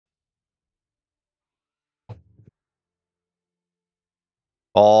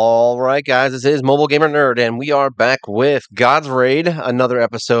All right, guys, this is Mobile Gamer Nerd, and we are back with God's Raid, another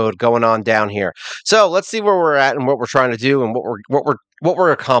episode going on down here. So let's see where we're at and what we're trying to do and what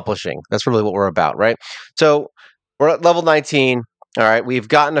we're accomplishing. That's really what we're about, right? So we're at level 19. All right, we've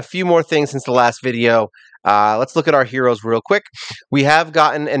gotten a few more things since the last video. Let's look at our heroes real quick. We have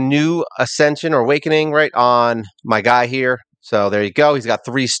gotten a new ascension or awakening, right, on my guy here. So there you go. He's got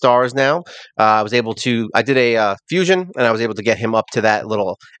 3 stars now. I did a fusion, and I was able to get him up to that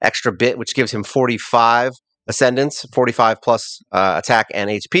little extra bit, which gives him 45 ascendance, 45 plus attack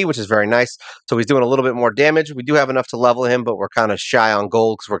and HP, which is very nice. So he's doing a little bit more damage. We do have enough to level him, but we're kind of shy on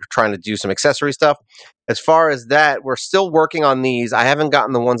gold because we're trying to do some accessory stuff. As far as that, we're still working on these. I haven't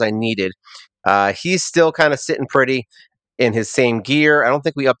gotten the ones I needed. He's still kind of sitting pretty in his same gear. I don't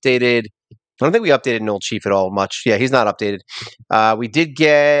think we updated Null Chief at all much. Yeah, he's not updated. We did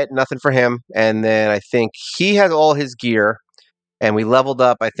get nothing for him, and then I think he has all his gear, and we leveled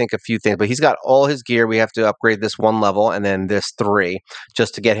up, I think, a few things. But he's got all his gear. We have to upgrade this 1 level, and then this 3,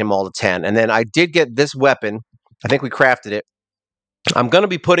 just to get him all to 10. And then I did get this weapon. I think we crafted it. I'm going to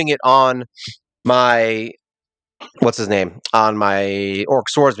be putting it on my, what's his name? On my Orc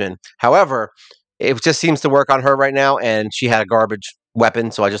Swordsman. However, it just seems to work on her right now, and she had a garbage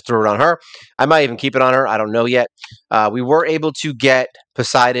weapon, so I just threw it on her. I might even keep it on her. I don't know yet. We were able to get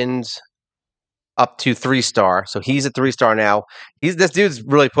Poseidon's up to 3-star, so he's a 3-star now. This dude's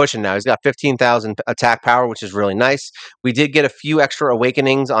really pushing now. He's got 15,000 attack power, which is really nice. We did get a few extra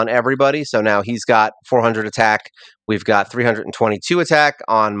awakenings on everybody, so now he's got 400 attack. We've got 322 attack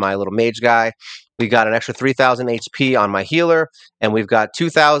on my little mage guy. We got an extra 3,000 HP on my healer, and we've got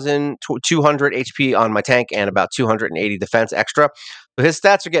 2,200 HP on my tank and about 280 defense extra. So his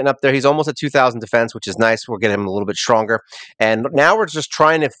stats are getting up there. He's almost at 2,000 defense, which is nice. We're getting him a little bit stronger. And now we're just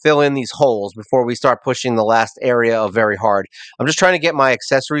trying to fill in these holes before we start pushing the last area of very hard. I'm just trying to get my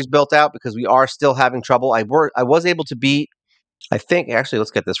accessories built out because we are still having trouble. I was able to beat, I think, actually, let's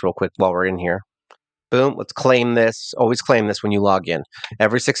get this real quick while we're in here. Boom, let's claim this. Always claim this when you log in.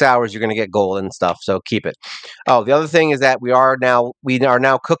 Every 6 hours, you're going to get gold and stuff, so keep it. Oh, the other thing is that we are now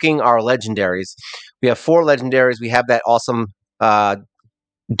cooking our legendaries. We have 4 legendaries. We have that awesome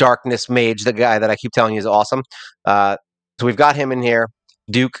Darkness Mage, the guy that I keep telling you is awesome. So we've got him in here.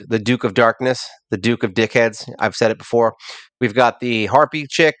 Duke, the Duke of Darkness, the Duke of Dickheads. I've said it before. We've got the Harpy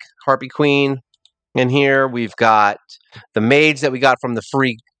chick, Harpy Queen in here. We've got the mage that we got from the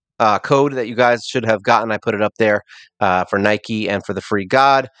free code that you guys should have gotten. I put it up there for Nike and for the free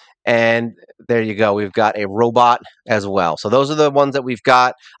god. And there you go. We've got a robot as well. So those are the ones that we've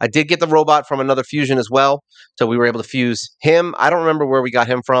got. I did get the robot from another fusion as well. So we were able to fuse him. I don't remember where we got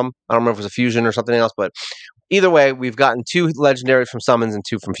him from. I don't remember if it was a fusion or something else. But either way, we've gotten 2 legendaries from summons and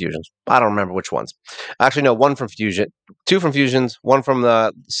 2 from fusions. I don't remember which ones. Actually, no, 1 from fusion. 2 from fusions, 1 from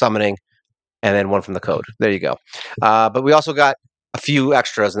the summoning, and then 1 from the code. There you go. But we also got a few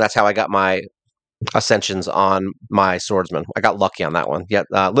extras, and that's how I got my ascensions on my swordsman. I got lucky on that one. Yeah,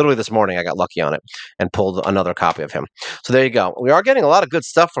 literally this morning I got lucky on it and pulled another copy of him. So there you go. We are getting a lot of good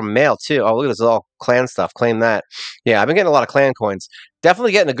stuff from mail too. Oh, look at this, all clan stuff. Claim that. Yeah, I've been getting a lot of clan coins.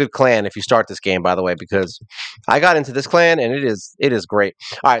 Definitely getting a good clan if you start this game, by the way, because I got into this clan and it is great.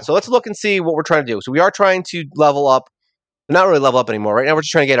 All right, so let's look and see what we're trying to do. So we are trying to level up. Not really level up anymore. Right now we're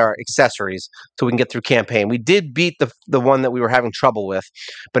just trying to get our accessories so we can get through campaign. We did beat the one that we were having trouble with,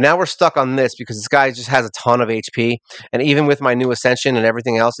 but now we're stuck on this because this guy just has a ton of HP, and even with my new ascension and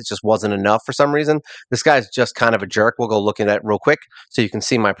everything else, it just wasn't enough for some reason. This guy's just kind of a jerk. We'll go look at it real quick so you can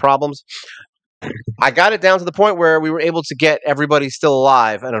see my problems. I got it down to the point where we were able to get everybody still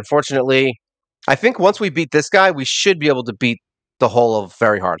alive, and unfortunately, I think once we beat this guy, we should be able to beat the whole of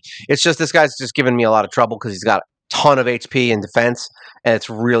very hard. It's just this guy's just giving me a lot of trouble because he's got ton of HP and defense, and it's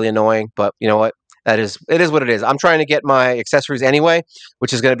really annoying, but you know what? It is what it is. I'm trying to get my accessories anyway,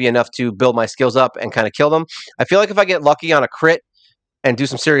 which is going to be enough to build my skills up and kind of kill them. I feel like if I get lucky on a crit and do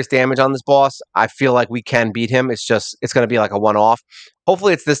some serious damage on this boss, I feel like we can beat him. It's going to be like a one-off.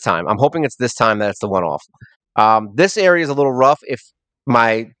 Hopefully it's this time. I'm hoping it's this time that it's the one-off. This area is a little rough if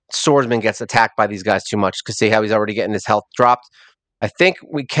my swordsman gets attacked by these guys too much, because see how he's already getting his health dropped. I think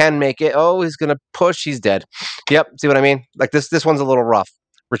we can make it. Oh, he's going to push. He's dead. Yep. See what I mean? Like this one's a little rough.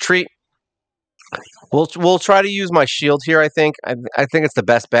 Retreat. We'll try to use my shield here, I think. I think it's the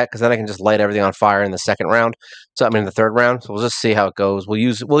best bet because then I can just light everything on fire in the second round. So I'm in the third round. So we'll just see how it goes. We'll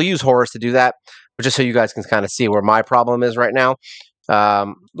use Horus to do that, but just so you guys can kind of see where my problem is right now.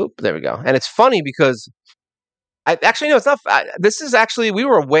 There we go. And it's funny because actually no, it's not. This is actually, we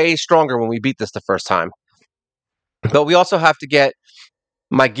were way stronger when we beat this the first time. But we also have to get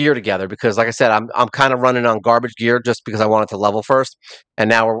my gear together because, like I said, I'm kind of running on garbage gear just because I wanted to level first, and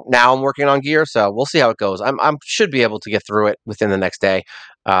now I'm working on gear, so we'll see how it goes. I'm should be able to get through it within the next day,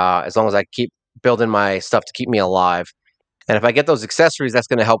 as long as I keep building my stuff to keep me alive. And if I get those accessories, that's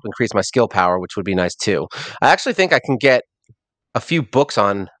going to help increase my skill power, which would be nice too. I actually think I can get a few books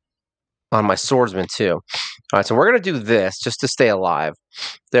on my swordsman too. All right, so we're going to do this just to stay alive.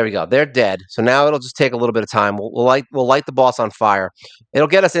 There we go. They're dead. So now it'll just take a little bit of time. We'll light the boss on fire. It'll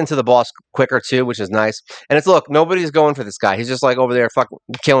get us into the boss quicker too, which is nice. And it's look, nobody's going for this guy. He's just like over there fucking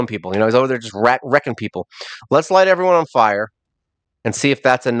killing people. You know, he's over there just wrecking people. Let's light everyone on fire and see if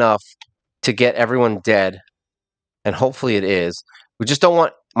that's enough to get everyone dead. And hopefully it is. We just don't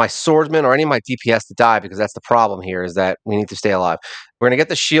want my swordsman or any of my DPS to die because that's the problem here is that we need to stay alive. We're going to get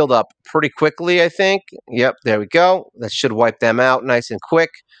the shield up pretty quickly, I think. Yep, there we go. That should wipe them out nice and quick.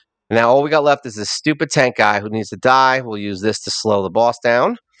 Now all we got left is this stupid tank guy who needs to die. We'll use this to slow the boss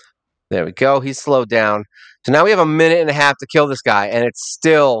down. There we go. He's slowed down. So now we have a minute and a half to kill this guy, and it's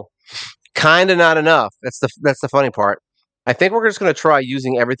still kind of not enough. That's the funny part. I think we're just going to try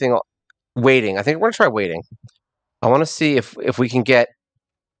using everything waiting. I think we're going to try waiting. I want to see if we can get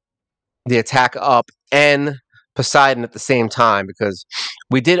the attack up and Poseidon at the same time because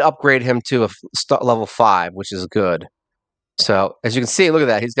we did upgrade him to a level 5, which is good. So as you can see, look at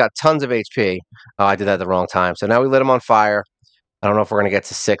that. He's got tons of HP. Oh, I did that at the wrong time. So now we lit him on fire. I don't know if we're going to get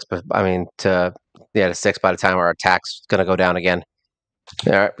to 6, but I mean to 6 by the time our attack's going to go down again.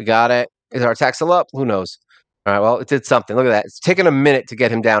 All right, we got it. Is our attack still up? Who knows? All right, well, it did something. Look at that. It's taken a minute to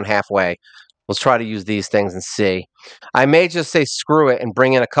get him down halfway. Let's try to use these things and see. I may just say screw it and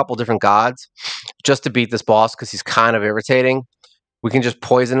bring in a couple different gods just to beat this boss because he's kind of irritating. We can just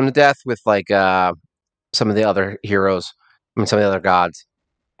poison him to death with like some of the other heroes. I mean, some of the other gods.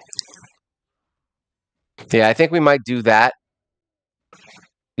 Yeah, I think we might do that.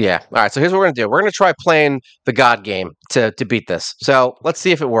 Yeah. All right. So here's what we're going to do. We're going to try playing the God game to beat this. So let's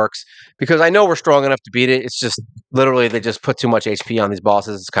see if it works because I know we're strong enough to beat it. It's just literally they just put too much HP on these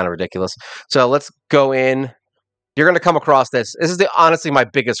bosses. It's kind of ridiculous. So let's go in. You're going to come across this. This is honestly my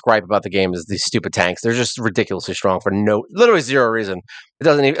biggest gripe about the game is these stupid tanks. They're just ridiculously strong for literally zero reason. It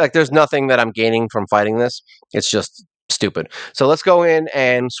doesn't even, like, there's nothing that I'm gaining from fighting this. It's just stupid. So let's go in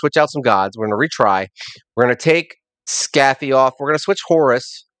and switch out some gods. We're going to retry. We're going to take Scathy off. We're going to switch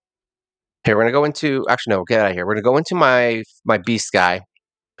Horus. Here, we're going to go into, actually, no, get out of here. We're going to go into my beast guy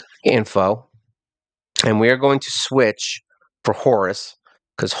info, and we are going to switch for Horus,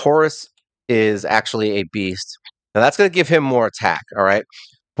 because Horus is actually a beast. Now, that's going to give him more attack, all right?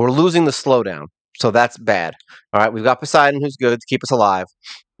 But we're losing the slowdown, so that's bad. All right, we've got Poseidon, who's good to keep us alive.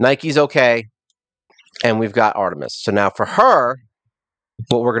 Nike's okay, and we've got Artemis. So now for her,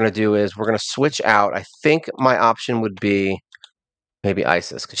 what we're going to do is we're going to switch out. I think my option would be maybe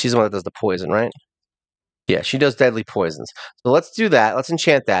Isis, because she's the one that does the poison, right? Yeah, she does deadly poisons. So let's do that. Let's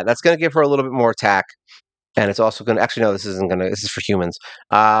enchant that. That's going to give her a little bit more attack. And it's also going to, actually, no, this isn't going to, this is for humans.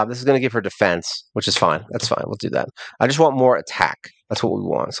 This is going to give her defense, which is fine. That's fine. We'll do that. I just want more attack. That's what we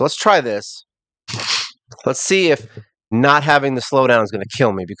want. So let's try this. Let's see if not having the slowdown is going to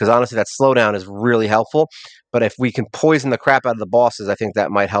kill me, because honestly, that slowdown is really helpful. But if we can poison the crap out of the bosses, I think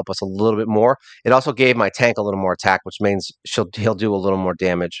that might help us a little bit more. It also gave my tank a little more attack, which means he'll do a little more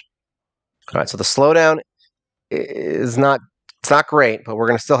damage. All right, so the slowdown is not, it's not great, but we're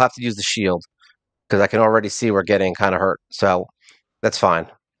going to still have to use the shield, because I can already see we're getting kind of hurt. So that's fine.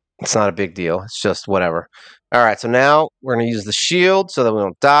 It's not a big deal. It's just whatever. All right, so now we're going to use the shield so that we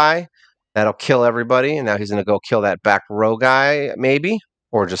don't die. That'll kill everybody. And now he's going to go kill that back row guy, maybe,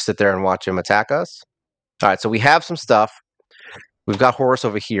 or just sit there and watch him attack us. All right, so we have some stuff. We've got Horus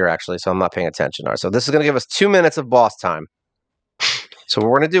over here, actually, so I'm not paying attention. All right, so this is going to give us 2 minutes of boss time. So what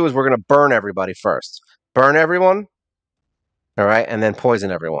we're going to do is we're going to burn everybody first. Burn everyone, all right, and then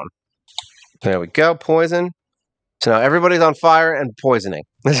poison everyone. There we go, poison. So now everybody's on fire and poisoning.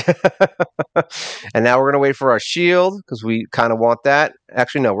 And now we're going to wait for our shield, because we kind of want that.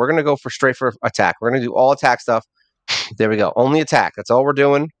 Actually, no, we're going to go straight for attack. We're going to do all attack stuff. There we go, only attack. That's all we're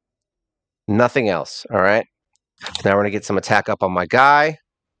doing. Nothing else, all right? Now we're going to get some attack up on my guy.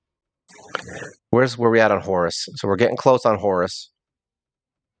 Where we at on Horus? So we're getting close on Horus.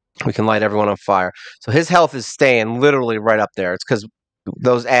 We can light everyone on fire. So his health is staying literally right up there. It's because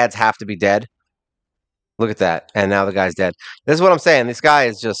those ads have to be dead. Look at that. And now the guy's dead. This is what I'm saying. This guy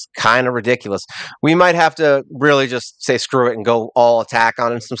is just kind of ridiculous. We might have to really just say screw it and go all attack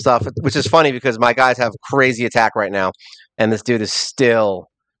on him some stuff, which is funny because my guys have crazy attack right now. And this dude is still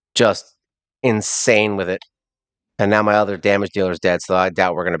just insane with it. And now my other damage dealer is dead, so I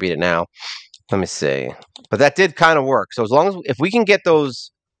doubt we're going to beat it now. Let me see. But that did kind of work. So as long as if we can get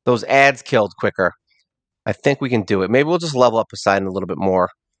those ads killed quicker, I think we can do it. Maybe we'll just level up Poseidon a little bit more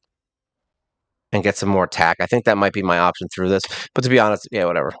and get some more attack. I think that might be my option through this. But to be honest, yeah,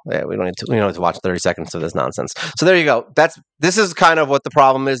 whatever. Yeah, we don't need to watch 30 seconds of this nonsense. So there you go. This is kind of what the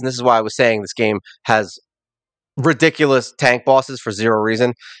problem is, and this is why I was saying this game has ridiculous tank bosses for zero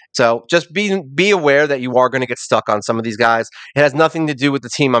reason. So just be aware that you are going to get stuck on some of these guys. It has nothing to do with the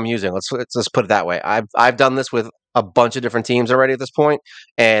team I'm using. Let's just put it that way. I've done this with a bunch of different teams already at this point,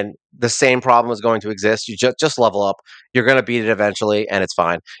 and the same problem is going to exist. You just level up. You're going to beat it eventually, and it's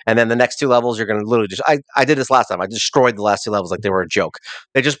fine. And then the next 2 levels, you're going to literally just. I did this last time. I destroyed the last 2 levels like they were a joke.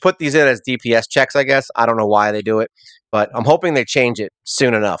 They just put these in as DPS checks, I guess. I don't know why they do it, but I'm hoping they change it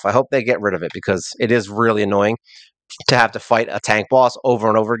soon enough. I hope they get rid of it because it is really annoying to have to fight a tank boss over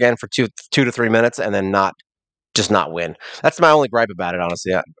and over again for 2 to 3 minutes and then not win. That's my only gripe about it,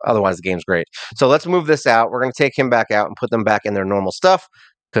 honestly. Otherwise, the game's great. So let's move this out. We're going to take him back out and put them back in their normal stuff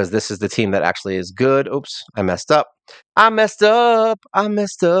because this is the team that actually is good. Oops, I messed up. I messed up. All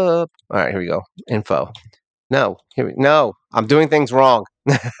right, here we go. Info. No, I'm doing things wrong.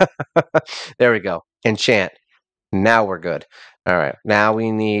 There we go. Enchant. Now we're good. All right, now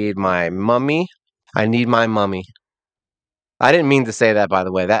we need my mummy. I need my mummy. I didn't mean to say that, by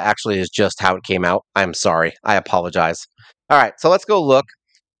the way. That actually is just how it came out. I'm sorry. I apologize. All right, so let's go look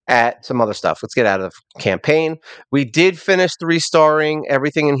at some other stuff. Let's get out of campaign. We did finish 3-starring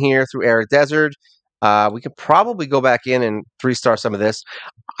everything in here through Arid Desert. We could probably go back in and 3-star some of this.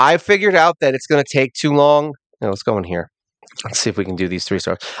 I figured out that it's going to take too long. Let's go in here. Let's see if we can do these 3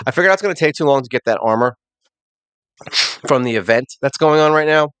 stars. I figured out it's going to take too long to get that armor from the event that's going on right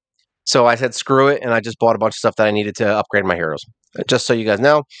now. So I said, screw it, and I just bought a bunch of stuff that I needed to upgrade my heroes. Just so you guys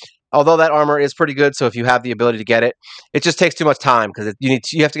know. Although that armor is pretty good, so if you have the ability to get it, it just takes too much time because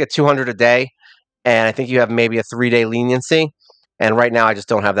you have to get 200 a day, and I think you have maybe a 3-day leniency. And right now, I just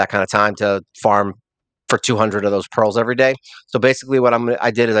don't have that kind of time to farm for 200 of those pearls every day. So basically, what I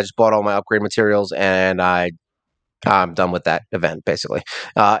did is I just bought all my upgrade materials, and I'm done with that event basically.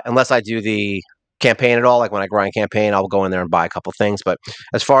 Unless I do the campaign at all, like when I grind campaign, I'll go in there and buy a couple things. But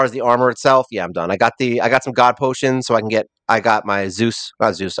as far as the armor itself, yeah, I'm done. I got some god potions, so I got my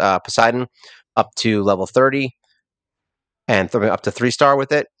Poseidon up to level 30 and up to 3-star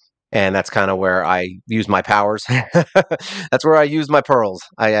with it. And that's kind of where I use my powers. That's where I use my pearls.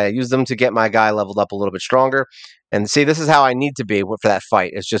 I use them to get my guy leveled up a little bit stronger. And see, this is how I need to be for that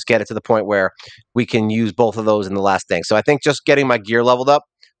fight, is just get it to the point where we can use both of those in the last thing. So I think just getting my gear leveled up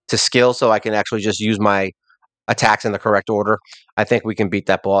to skill so I can actually just use my attacks in the correct order, I think we can beat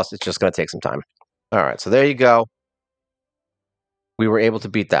that boss. It's just going to take some time. All right, so there you go. We were able to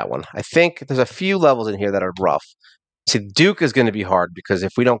beat that one. I think there's a few levels in here that are rough. See, Duke is going to be hard because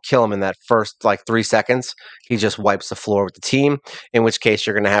if we don't kill him in that first 3 seconds, he just wipes the floor with the team. In which case,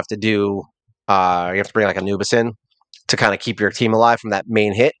 you're going to have to do you have to bring Anubis in to kind of keep your team alive from that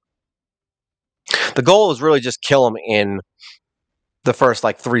main hit. The goal is really just kill him in the first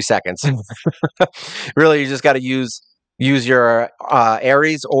 3 seconds. Really, you just got to use your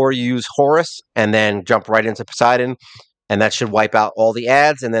Ares or use Horus and then jump right into Poseidon. And that should wipe out all the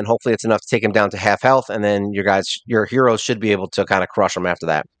ads, and then hopefully it's enough to take him down to half health, and then your heroes should be able to kind of crush him after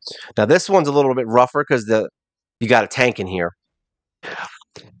that. Now this one's a little bit rougher because you got a tank in here.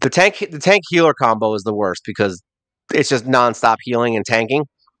 The tank healer combo is the worst because it's just nonstop healing and tanking,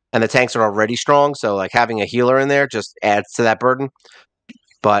 and the tanks are already strong, so having a healer in there just adds to that burden.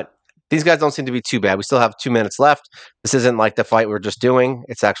 But these guys don't seem to be too bad. We still have 2 minutes left. This isn't like the fight we're just doing.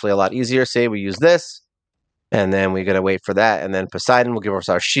 It's actually a lot easier. Say we use this. And then we got to wait for that. And then Poseidon will give us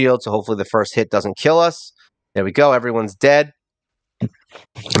our shield. So hopefully the first hit doesn't kill us. There we go. Everyone's dead.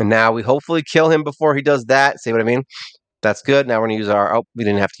 And now we hopefully kill him before he does that. See what I mean? That's good. Now we're going to use our... Oh, we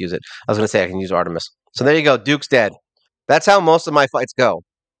didn't have to use it. I was going to say I can use Artemis. So there you go. Duke's dead. That's how most of my fights go.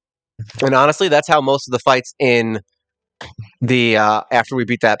 And honestly, that's how most of the fights in the after we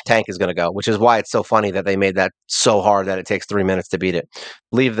beat that tank is going to go, which is why it's so funny that they made that so hard that it takes 3 minutes to beat it.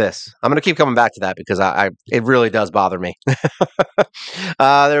 Leave this. I'm going to keep coming back to that because it really does bother me.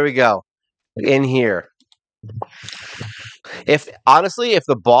 There we go. In here. If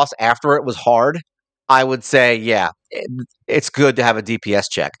the boss after it was hard, I would say, yeah, it's good to have a DPS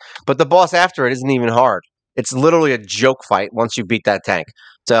check. But the boss after it isn't even hard. It's literally a joke fight once you beat that tank.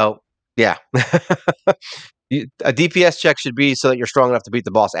 So, yeah. A DPS check should be so that you're strong enough to beat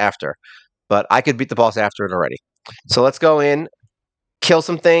the boss after. But I could beat the boss after it already. So let's go in, kill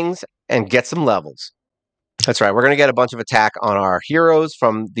some things, and get some levels. That's right. We're going to get a bunch of attack on our heroes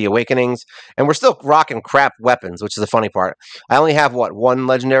from the Awakenings, and we're still rocking crap weapons, which is the funny part. I only have, what, one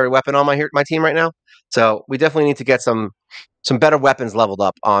legendary weapon on my team right now? So we definitely need to get some better weapons leveled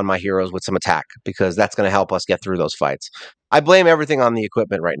up on my heroes with some attack, because that's going to help us get through those fights. I blame everything on the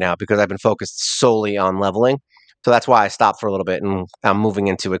equipment right now because I've been focused solely on leveling. So that's why I stopped for a little bit and I'm moving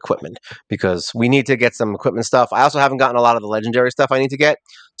into equipment because we need to get some equipment stuff. I also haven't gotten a lot of the legendary stuff I need to get.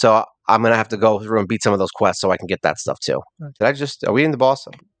 So I'm going to have to go through and beat some of those quests so I can get that stuff too. Are we in the boss?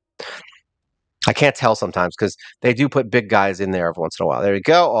 I can't tell sometimes because they do put big guys in there every once in a while. There we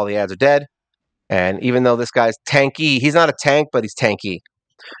go. All the ads are dead. And even though this guy's tanky, he's not a tank, but he's tanky.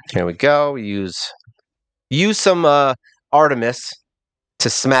 Here we go. We use some Artemis to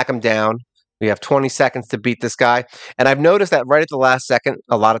smack him down. We have 20 seconds to beat this guy. And I've noticed that right at the last second,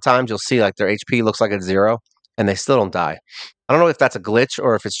 a lot of times you'll see like their HP looks like it's 0 and they still don't die. I don't know if that's a glitch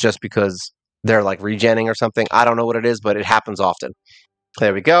or if it's just because they're like regenning or something. I don't know what it is, but it happens often.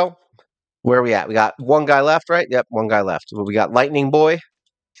 There we go. Where are we at? We got one guy left, right? Yep, one guy left. We got Lightning Boy,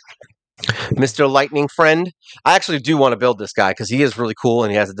 Mr. Lightning Friend. I actually do want to build this guy because he is really cool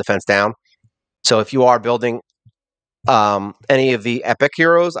and he has a defense down. So if you are building any of the epic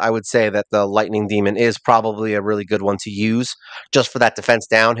heroes, I would say that the Lightning Demon is probably a really good one to use just for that defense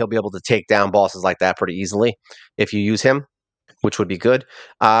down. He'll be able to take down bosses like that pretty easily if you use him, which would be good.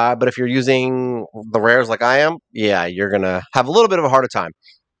 But if you're using the rares like I am, yeah, you're going to have a little bit of a harder time.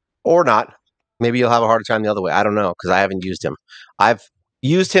 Or not. Maybe you'll have a harder time the other way. I don't know because I haven't used him. I've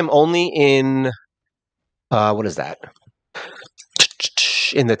used him only in, what is that?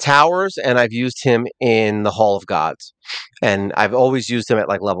 In the towers, and I've used him in the Hall of Gods. And I've always used him at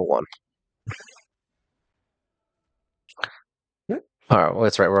like level 1. All right, well,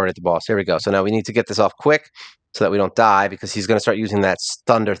 that's right. We're already at the boss. Here we go. So now we need to get this off quick so that we don't die because he's going to start using that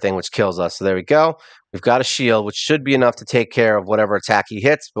thunder thing, which kills us. So there we go. We've got a shield, which should be enough to take care of whatever attack he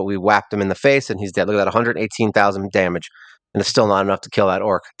hits, but we whapped him in the face, and he's dead. Look at that, 118,000 damage, and it's still not enough to kill that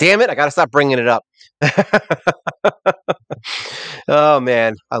orc. Damn it, I got to stop bringing it up. Oh,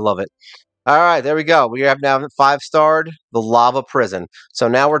 man, I love it. All right, there we go. We have now 5-starred the Lava Prison. So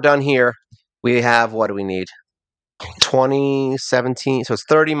now we're done here. We have, what do we need? 20, 17, so it's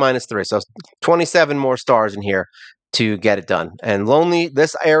 30 minus 3. So 27 more stars in here to get it done. And Lonely,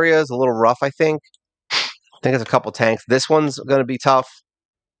 this area is a little rough, I think. I think it's a couple tanks. This one's going to be tough.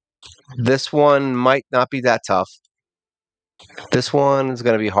 This one might not be that tough. This one is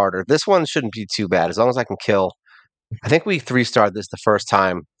going to be harder. This one shouldn't be too bad as long as I can kill. I think we 3-starred this the first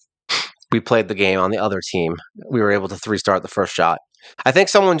time we played the game on the other team. We were able to 3-star the first shot. I think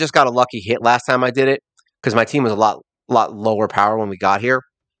someone just got a lucky hit last time I did it because my team was a lot lower power when we got here.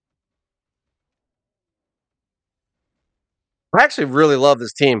 I actually really love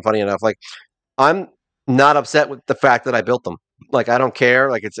this team, funny enough. Like, I'm not upset with the fact that I built them. Like, I don't care.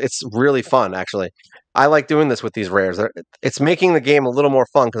 Like, it's really fun, actually. I like doing this with these rares. It's making the game a little more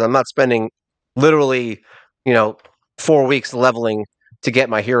fun because I'm not spending literally, 4 weeks leveling to get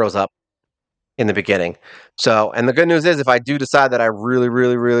my heroes up in the beginning. So, and the good news is if I do decide that I really,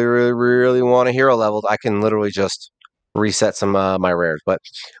 really, really, really, really want a hero leveled, I can literally just reset some my rares. But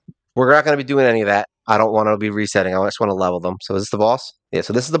we're not going to be doing any of that. I don't want to be resetting. I just want to level them. So is this the boss? Yeah,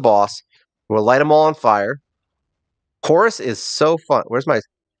 so this is the boss. We'll light them all on fire. Chorus is so fun. Where's my...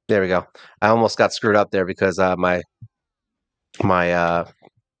 There we go. I almost got screwed up there because my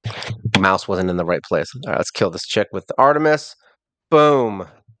mouse wasn't in the right place. All right, let's kill this chick with the Artemis. Boom.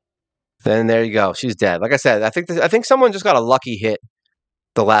 Then there you go. She's dead. Like I said, I think someone just got a lucky hit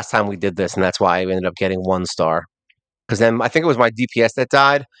the last time we did this, and that's why I ended up getting 1 star. Because then I think it was my DPS that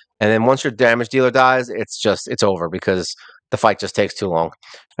died, and then once your damage dealer dies, it's over because the fight just takes too long.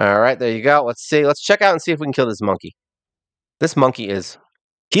 All right, there you go. Let's see. Let's check out and see if we can kill this monkey. This monkey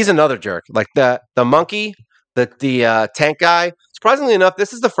he's another jerk. Like the monkey, the tank guy. Surprisingly enough,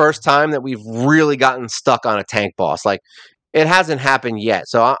 this is the first time that we've really gotten stuck on a tank boss. Like, it hasn't happened yet.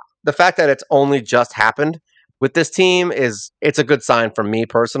 So the fact that it's only just happened with this team it's a good sign for me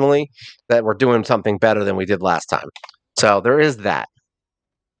personally that we're doing something better than we did last time. So there is that.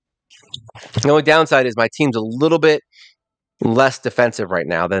 The only downside is my team's a little bit less defensive right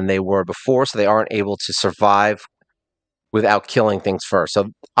now than they were before, so they aren't able to survive without killing things first. So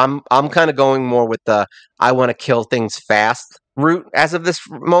I'm kind of going more with the I want to kill things fast route as of this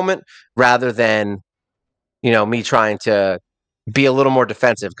moment rather than me trying to be a little more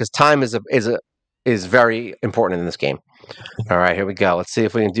defensive because time is very important in this game. All right, here we go. Let's see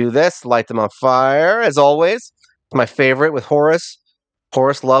if we can do this. Light them on fire as always. My favorite with Horus.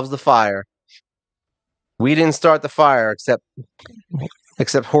 Horus loves the fire. We didn't start the fire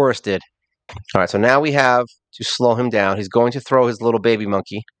except Horus did. All right, so now we have to slow him down. He's going to throw his little baby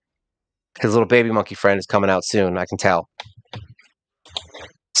monkey. His little baby monkey friend is coming out soon, I can tell.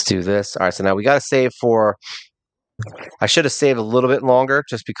 Let's do this. All right, so now we got to save for... I should have saved a little bit longer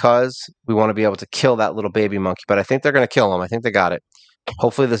just because we want to be able to kill that little baby monkey. But I think they're going to kill him. I think they got it.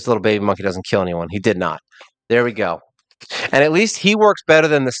 Hopefully this little baby monkey doesn't kill anyone. He did not. There we go. And at least he works better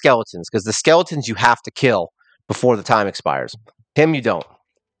than the skeletons, because the skeletons you have to kill before the time expires. Him you don't,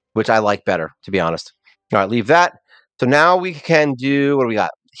 which I like better, to be honest. All right, leave that. So now we can do... What do we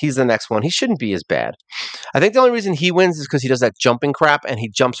got? He's the next one. He shouldn't be as bad. I think the only reason he wins is because he does that jumping crap, and he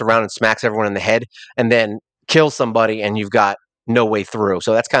jumps around and smacks everyone in the head, and then kills somebody, and you've got no way through.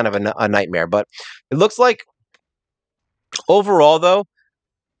 So that's kind of a nightmare. But it looks like overall, though,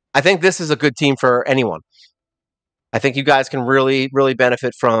 I think this is a good team for anyone. I think you guys can really, really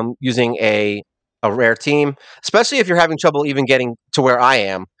benefit from using a rare team, especially if you're having trouble even getting to where I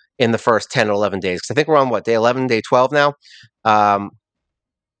am in the first 10 or 11 days. Because I think we're on, what, day 11, day 12 now? And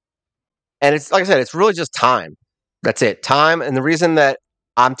it's, like I said, it's really just time. That's it, time. And the reason that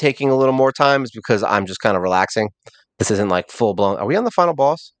I'm taking a little more time is because I'm just kind of relaxing. This isn't like full-blown. Are we on the final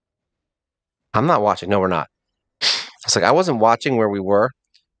boss? I'm not watching. No, we're not. It's like I wasn't watching where we were.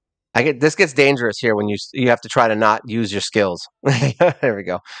 This gets dangerous here when you have to try to not use your skills. There we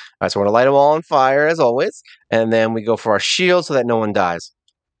go. All right, so we're going to light them all on fire, as always. And then we go for our shield so that no one dies.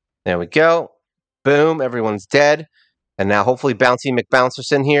 There we go. Boom, everyone's dead. And now hopefully Bouncy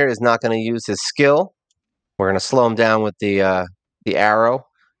McBouncerson here is not going to use his skill. We're going to slow him down with the arrow.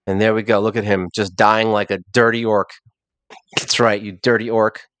 And there we go. Look at him just dying like a dirty orc. That's right, you dirty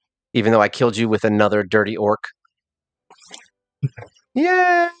orc. Even though I killed you with another dirty orc.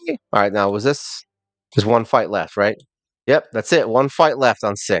 Yay! All right, now was this... There's one fight left, right? Yep, that's it. One fight left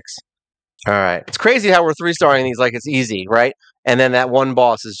on 6. All right. It's crazy how we're 3-starring these like it's easy, right? And then that one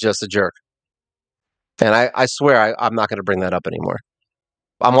boss is just a jerk. And I swear I'm not going to bring that up anymore.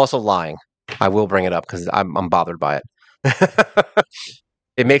 I'm also lying. I will bring it up because I'm bothered by it.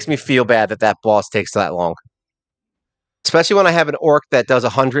 It makes me feel bad that boss takes that long. Especially when I have an orc that does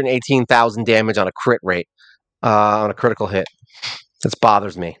 118,000 damage on a crit rate, on a critical hit. This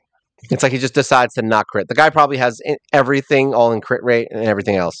bothers me. It's like he just decides to not crit. The guy probably has everything all in crit rate and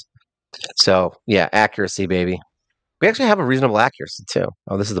everything else. So, yeah, accuracy, baby. We actually have a reasonable accuracy, too.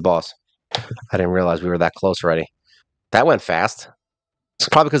 Oh, this is the boss. I didn't realize we were that close already. That went fast. It's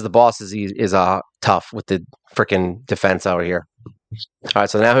probably because the boss is tough with the freaking defense over here. All right,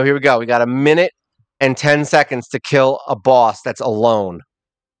 so now here we go. We got 1 minute and 10 seconds to kill a boss that's alone.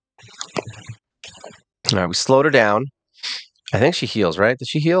 All right, we slowed her down. I think she heals, right? Does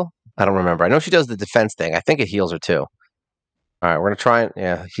she heal? I don't remember. I know she does the defense thing. I think it heals her too. All right, we're going to try and...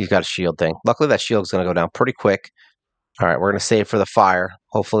 Yeah, he's got a shield thing. Luckily, that shield's going to go down pretty quick. All right, we're going to save for the fire.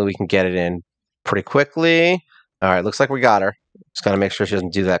 Hopefully, we can get it in pretty quickly. All right, looks like we got her. Just got to make sure she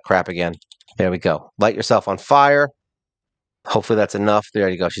doesn't do that crap again. There we go. Light yourself on fire. Hopefully, that's enough. There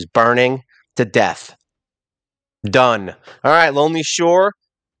you go. She's burning to death. Done. All right, Lonely Shore.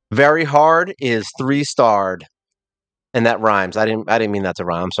 Very hard is 3-starred. And that rhymes. I didn't mean that to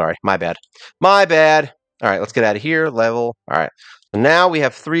rhyme. I'm sorry. My bad. My bad. All right, let's get out of here. Level. All right. So now we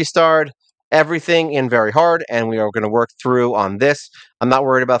have 3-starred everything in very hard, and we are going to work through on this. I'm not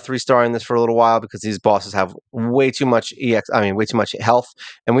worried about 3-starring this for a little while because these bosses have way too much way too much health.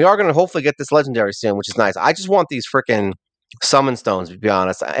 And we are going to hopefully get this legendary soon, which is nice. I just want these freaking summon stones, to be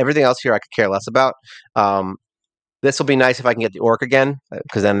honest. Everything else here I could care less about. This will be nice if I can get the orc again,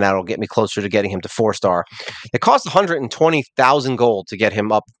 because then that'll get me closer to getting him to 4-star. It costs 120,000 gold to get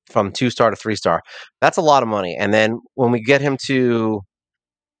him up from 2-star to 3-star. That's a lot of money. And then when we get him to...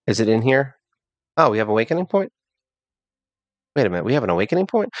 Is it in here? Oh, we have Awakening Point? Wait a minute, we have an Awakening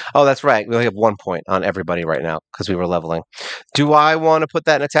Point? Oh, that's right. We only have 1 point on everybody right now, because we were leveling. Do I want to put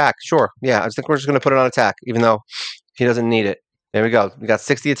that in attack? Sure. Yeah, I think we're just going to put it on attack, even though he doesn't need it. There we go. We got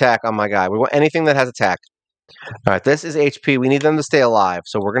 60 attack on my guy. We want anything that has attack. All right, this is HP. We need them to stay alive,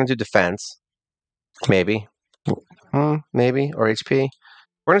 so we're going to do defense. Maybe. Maybe, or HP.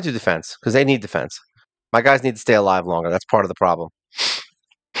 We're going to do defense, because they need defense. My guys need to stay alive longer. That's part of the problem.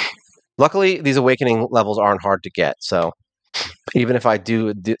 Luckily, these awakening levels aren't hard to get, so even if I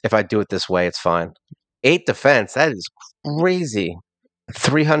do it this way, it's fine. 8 defense, that is crazy.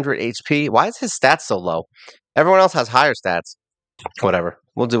 300 HP. Why is his stats so low? Everyone else has higher stats. Whatever.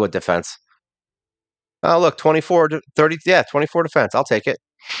 We'll do a defense. Oh, look, 24 to 30. Yeah, 24 defense. I'll take it.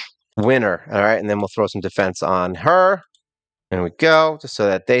 Winner. All right, and then we'll throw some defense on her. There we go, just so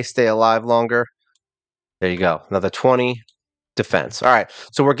that they stay alive longer. There you go. Another 20 defense. All right.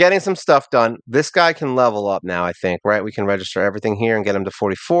 So we're getting some stuff done. This guy can level up now, I think, right? We can register everything here and get him to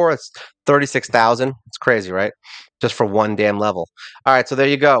 44. It's 36,000. It's crazy, right? Just for one damn level. All right. So there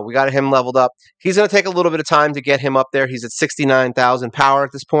you go. We got him leveled up. He's going to take a little bit of time to get him up there. He's at 69,000 power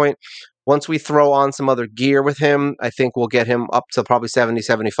at this point. Once we throw on some other gear with him, I think we'll get him up to probably 70,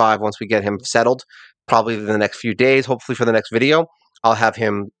 75 once we get him settled. Probably in the next few days, hopefully for the next video. I'll have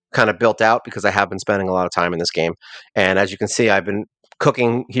him kind of built out because I have been spending a lot of time in this game. And as you can see, I've been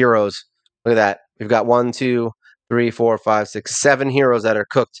cooking heroes. Look at that. We've got 1, 2, 3, 4, 5, 6, 7 heroes that are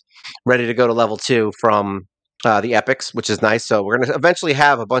cooked, ready to go to level 2 from the epics, which is nice. So we're going to eventually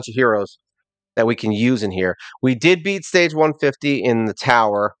have a bunch of heroes that we can use in here. We did beat stage 150 in the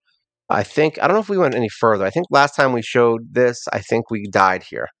tower. I don't know if we went any further. I think last time we showed this, I think we died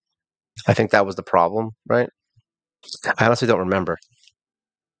here. I think that was the problem, right? I honestly don't remember.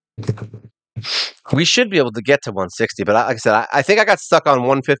 We should be able to get to 160, but like I said, I think I got stuck on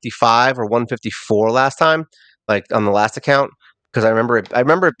 155 or 154 last time, like on the last account, because I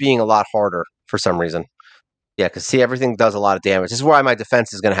remember it being a lot harder for some reason. Yeah, because see, everything does a lot of damage. This is why my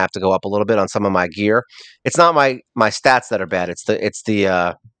defense is going to have to go up a little bit on some of my gear. It's not my stats that are bad. It's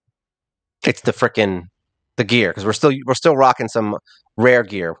the freaking the gear, because we're still rocking some rare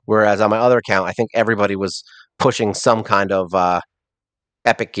gear. Whereas on my other account, I think everybody was pushing some kind of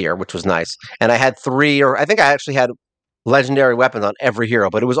epic gear, which was nice. And I had 3, or I think I actually had legendary weapons on every hero,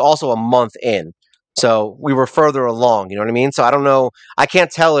 but it was also a month in. So we were further along, you know what I mean? So I don't know. I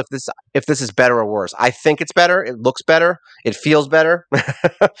can't tell if this is better or worse. I think it's better. It looks better. It feels better.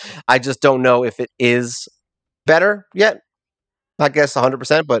 I just don't know if it is better yet. I guess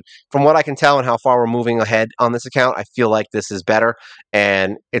 100%, but from what I can tell and how far we're moving ahead on this account, I feel like this is better,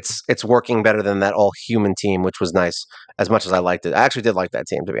 and it's working better than that all-human team, which was nice, as much as I liked it. I actually did like that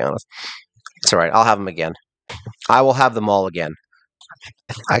team, to be honest. It's all right. I'll have them again. I will have them all again.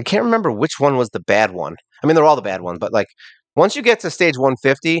 I can't remember which one was the bad one. I mean, they're all the bad ones, but like once you get to stage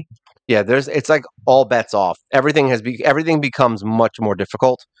 150, yeah, it's like all bets off. Everything becomes much more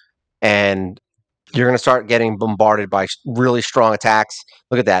difficult, and you're going to start getting bombarded by really strong attacks.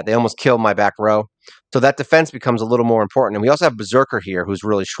 Look at that. They almost killed my back row. So that defense becomes a little more important. And we also have Berserker here, who's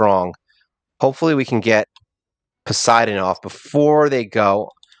really strong. Hopefully we can get Poseidon off before they go.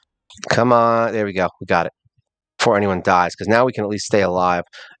 Come on. There we go. We got it. Before anyone dies, because now we can at least stay alive.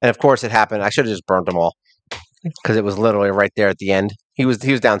 And of course it happened. I should have just burned them all, because it was literally right there at the end. He was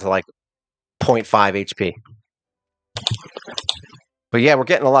down to like 0.5 HP. But yeah, we're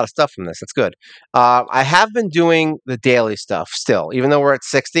getting a lot of stuff from this. That's good. I have been doing the daily stuff still, even though we're at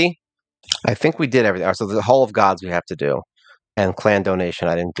 60. I think we did everything. So the Hall of Gods we have to do. And clan donation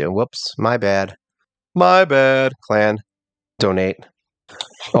I didn't do. Whoops. My bad. My bad. Clan donate.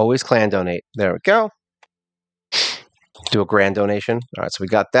 Always clan donate. There we go. Do a grand donation. All right, so we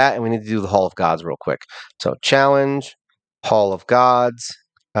got that. And we need to do the Hall of Gods real quick. So challenge. Hall of Gods.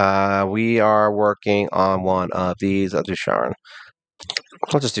 We are working on one of these. I'll do Sharon.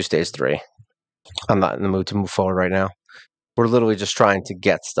 I'll just do stage 3. I'm not in the mood to move forward right now. We're literally just trying to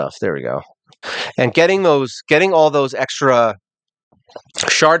get stuff. There we go. And getting all those extra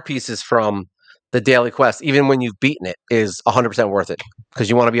shard pieces from the daily quest, even when you've beaten it, is 100% worth it, because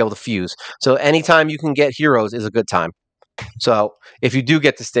you want to be able to fuse. So anytime you can get heroes is a good time. So if you do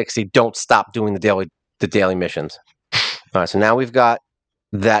get to 60, don't stop doing the daily missions. All right, so now we've got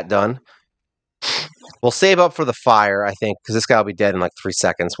that done. We'll save up for the fire, I think, because this guy will be dead in like 3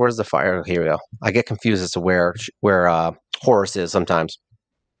 seconds. Where's the fire? Here we go. I get confused as to where Horus is sometimes,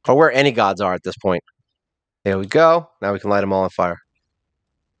 or where any gods are at this point. There we go. Now we can light them all on fire.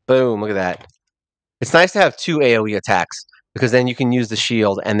 Boom! Look at that. It's nice to have 2 AoE attacks, because then you can use the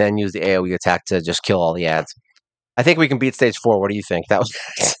shield and then use the AoE attack to just kill all the ads. I think we can beat stage 4. What do you think? That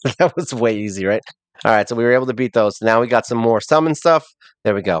was way easy, right? All right, so we were able to beat those. So now we got some more summon stuff.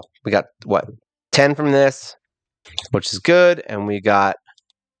 There we go. We got what? 10 from this, which is good, and we got,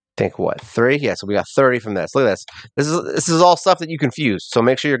 I think, what, 3? Yeah, so we got 30 from this. Look at this. This is all stuff that you can fuse, so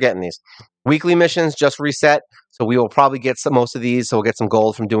make sure you're getting these. Weekly missions just reset, so we will probably get most of these, so we'll get some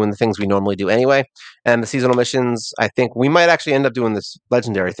gold from doing the things we normally do anyway. And the seasonal missions, I think we might actually end up doing this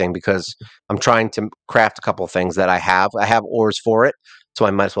legendary thing, because I'm trying to craft a couple of things that I have. I have ores for it, so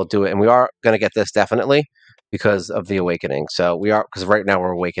I might as well do it. And we are going to get this definitely because of the awakening. So we are, because right now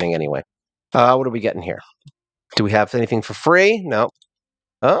we're awakening anyway. What are we getting here? Do we have anything for free? No.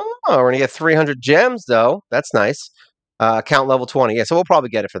 Oh, we're going to get 300 gems, though. That's nice. Account level 20. Yeah, so we'll probably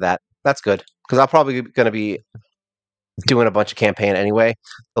get it for that. That's good, because I'm probably going to be doing a bunch of campaign anyway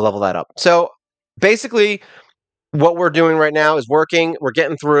to level that up. So basically, what we're doing right now is working. We're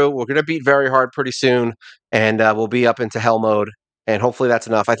getting through. We're going to beat very hard pretty soon, and we'll be up into hell mode. And hopefully that's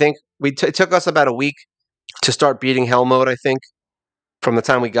enough. I think it took us about a week to start beating hell mode. I think from the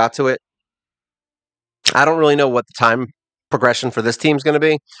time we got to it. I don't really know what the time progression for this team is going to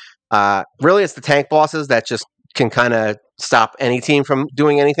be. Really, it's the tank bosses that just can kind of stop any team from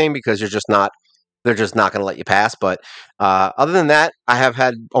doing anything because they're just not going to let you pass. But other than that, I have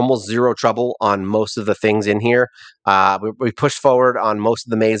had almost zero trouble on most of the things in here. We pushed forward on most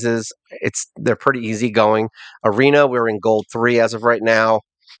of the mazes. They're pretty easy going. Arena, we're in gold 3 as of right now.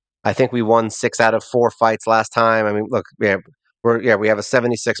 I think we won 6 out of 4 fights last time. I mean, look, we have a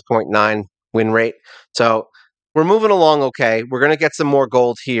 76.9 win rate. So we're moving along okay. We're going to get some more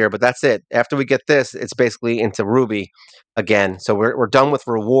gold here, but that's it. After we get this, it's basically into Ruby again. So we're done with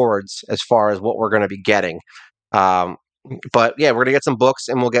rewards as far as what we're going to be getting. But yeah, we're going to get some books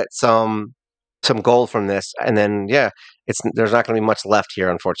and we'll get some gold from this. And then, yeah, there's not going to be much left here,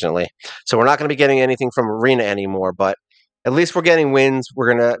 unfortunately. So we're not going to be getting anything from Arena anymore, but at least we're getting wins.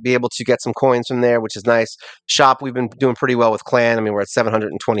 We're going to be able to get some coins from there, which is nice. Shop, we've been doing pretty well with Clan. I mean, we're at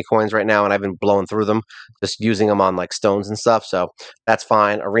 720 coins right now, and I've been blowing through them, just using them on like stones and stuff. So that's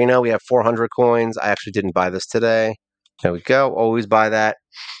fine. Arena, we have 400 coins. I actually didn't buy this today. There we go. Always buy that.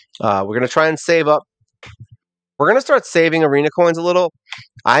 We're going to try and save up. We're going to start saving Arena coins a little.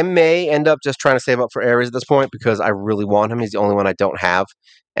 I may end up just trying to save up for Ares at this point because I really want him. He's the only one I don't have,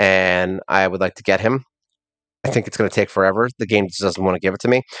 and I would like to get him. I think it's going to take forever. The game just doesn't want to give it to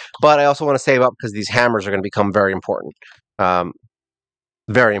me. But I also want to save up because these hammers are going to become very important.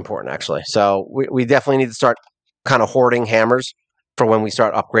 Very important, actually. So we definitely need to start kind of hoarding hammers for when we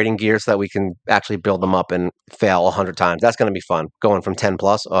start upgrading gear so that we can actually build them up and fail 100 times. That's going to be fun. Going from 10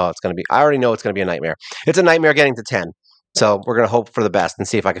 plus, it's going to be... I already know it's going to be a nightmare. It's a nightmare getting to 10. So we're going to hope for the best and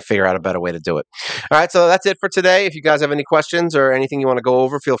see if I can figure out a better way to do it. All right, so that's it for today. If you guys have any questions or anything you want to go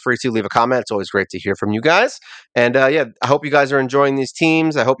over, feel free to leave a comment. It's always great to hear from you guys. And yeah, I hope you guys are enjoying these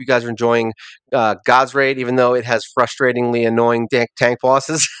teams. I hope you guys are enjoying God's Raid, even though it has frustratingly annoying tank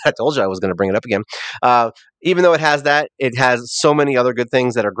bosses. I told you I was going to bring it up again. Even though it has that, it has so many other good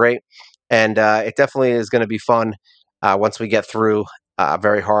things that are great. And it definitely is going to be fun once we get through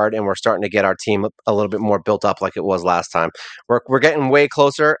very hard, and we're starting to get our team a little bit more built up like it was last time. We're getting way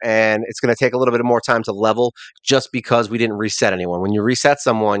closer, and it's going to take a little bit more time to level just because we didn't reset anyone. When you reset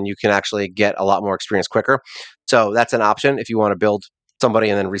someone, you can actually get a lot more experience quicker. So that's an option if you want to build somebody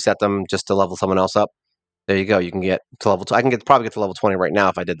and then reset them just to level someone else up. There you go. You can get to level 2. I can probably get to level 20 right now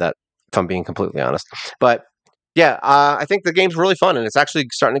if I did that, if I'm being completely honest. But yeah, I think the game's really fun, and it's actually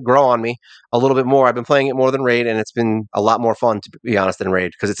starting to grow on me a little bit more. I've been playing it more than Raid, and it's been a lot more fun, to be honest, than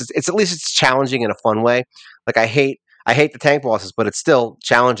Raid, because it's at least it's challenging in a fun way. Like I hate the tank bosses, but it's still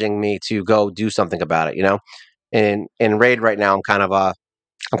challenging me to go do something about it, you know. In Raid right now, I'm kind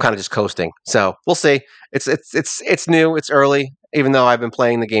of just coasting. So we'll see. It's new, it's early, even though I've been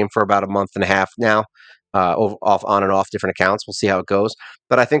playing the game for about a month and a half now. On and off different accounts. We'll see how it goes.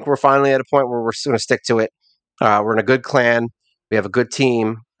 But I think we're finally at a point where we're going to stick to it. We're in a good clan. We have a good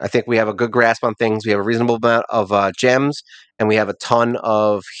team. I think we have a good grasp on things. We have a reasonable amount of gems, and we have a ton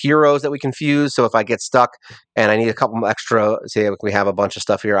of heroes that we can fuse. So if I get stuck and I need a couple extra, say we have a bunch of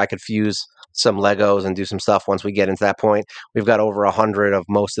stuff here, I could fuse some Legos and do some stuff once we get into that point. We've got over 100 of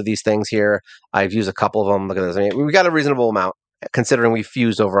most of these things here. I've used a couple of them. Look at this. I mean, we got a reasonable amount, considering we've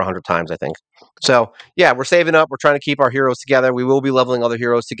fused over 100 times, I think. So yeah, we're saving up. We're trying to keep our heroes together. We will be leveling other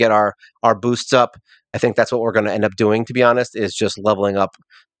heroes to get our boosts up. I think that's what we're going to end up doing, to be honest, is just leveling up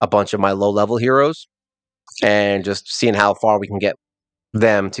a bunch of my low-level heroes and just seeing how far we can get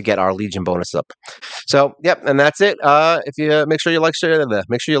them to get our Legion bonus up. So, yep, and that's it. If you make sure you like, share,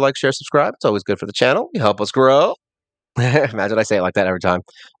 subscribe. It's always good for the channel. You help us grow. Imagine I say it like that every time.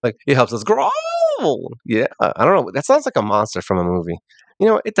 Like, it helps us grow. Yeah, I don't know. That sounds like a monster from a movie. You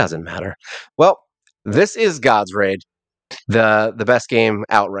know, it doesn't matter. Well, this is God's Raid, the best game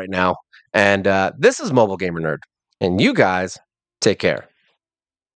out right now. And this is Mobile Gamer Nerd. And you guys take care.